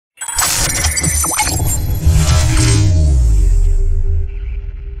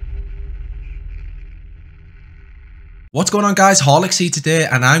What's going on, guys? Horlicks here today,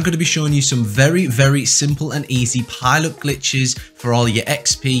 and I'm going to be showing you some very simple and easy pile-up glitches for all your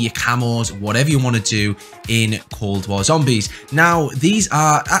XP, your camos, whatever you want to do in Cold War Zombies. Now, these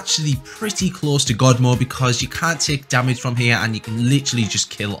are actually pretty close to God mode because you can't take damage from here and you can literally just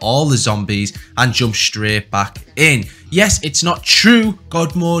kill all the zombies and jump straight back in. Yes, it's not true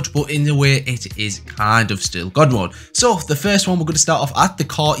God mode, but in a way it is kind of still God mode. So the first one, we're going to start off at the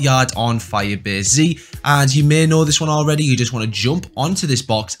courtyard on Firebase Z, and you may know this one already. You just want to jump onto this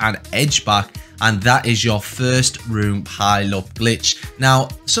box and edge back, and that is your first room pile up glitch. Now,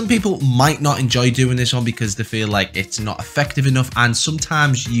 some people might not enjoy doing this one because they feel like it's not effective enough, and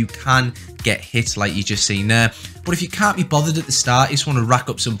sometimes you can get hit like you just seen there. But if you can't be bothered at the start, you just want to rack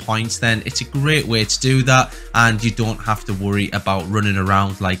up some points, then it's a great way to do that, and you don't have to worry about running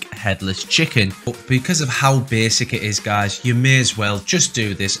around like a headless chicken. But because of how basic it is, guys, you may as well just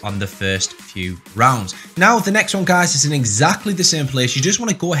do this on the first few rounds. Now, the next one, guys, is in exactly the same place. You just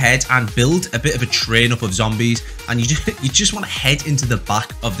want to go ahead and build a bit of a train up of zombies, and you just want to head into the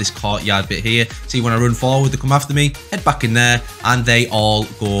back of this courtyard bit here. So you want to run forward, they come after me, head back in there, and they all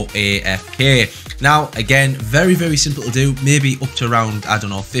go AFK. Now, again, very simple to do. Maybe up to around, I don't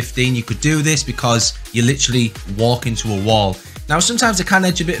know, 15 you could do this because you literally walk into a wall. Now, sometimes they can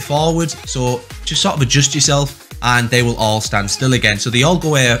edge a bit forward, so just sort of adjust yourself and they will all stand still again. So they all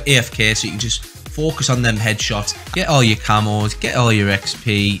go AFK, so you can just focus on them headshots, get all your camos, get all your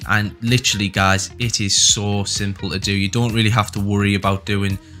XP, and literally, guys, it is so simple to do. You don't really have to worry about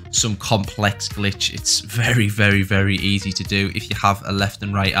doing some complex glitch. It's very easy to do. If you have a left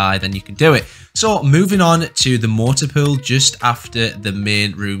and right eye, then you can do it. So moving on to the motor pool just after the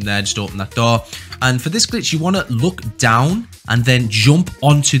main room there, just open that door, and for this glitch you want to look down and then jump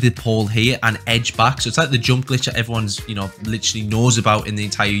onto the pole here and edge back. So it's like the jump glitch that everyone's, you know, literally knows about in the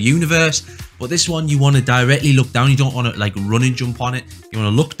entire universe, but this one you want to directly look down. You don't want to like run and jump on it. You want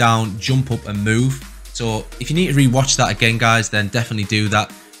to look down, jump up and move. So if you need to rewatch that again, guys, then definitely do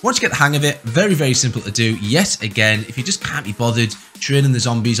that. Once you get the hang of it, very simple to do. Yet again, if you just can't be bothered training the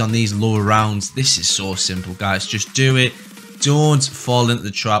zombies on these lower rounds, this is so simple, guys. Just do it. Don't fall into the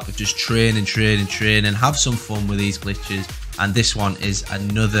trap of just train and have some fun with these glitches. And this one is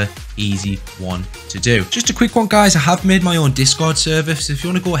another easy one to do. Just a quick one, guys. I have made my own Discord server, so if you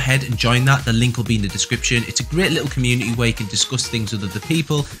want to go ahead and join that, the link will be in the description. It's a great little community where you can discuss things with other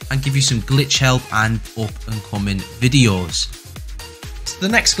people and give you some glitch help and up and coming videos. The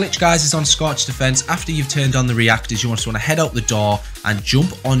next glitch, guys, is on Scorch Defense. After you've turned on the reactors, you just want to head out the door and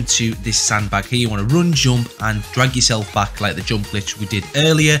jump onto this sandbag here. You want to run, jump, and drag yourself back like the jump glitch we did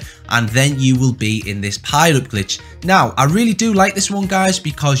earlier, and then you will be in this pile-up glitch. Now, I really do like this one, guys,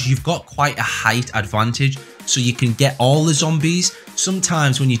 because you've got quite a height advantage, so you can get all the zombies.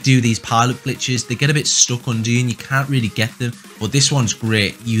 Sometimes when you do these pile-up glitches, they get a bit stuck under you and you can't really get them, but this one's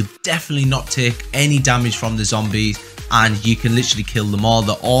great. You'll definitely not take any damage from the zombies, and you can literally kill them all.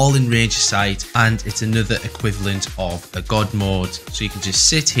 They're all in range of sight, and it's another equivalent of a God mode. So you can just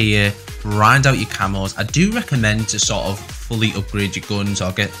sit here, grind out your camos. I do recommend to sort of fully upgrade your guns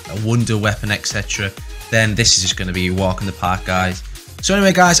or get a wonder weapon, etc. Then this is just going to be a walk in the park, guys. So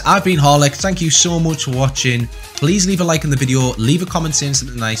anyway, guys, I've been Horlicks. Thank you so much for watching. Please leave a like on the video, leave a comment saying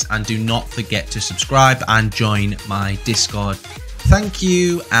something nice, and do not forget to subscribe and join my Discord. Thank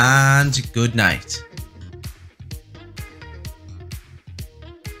you and good night.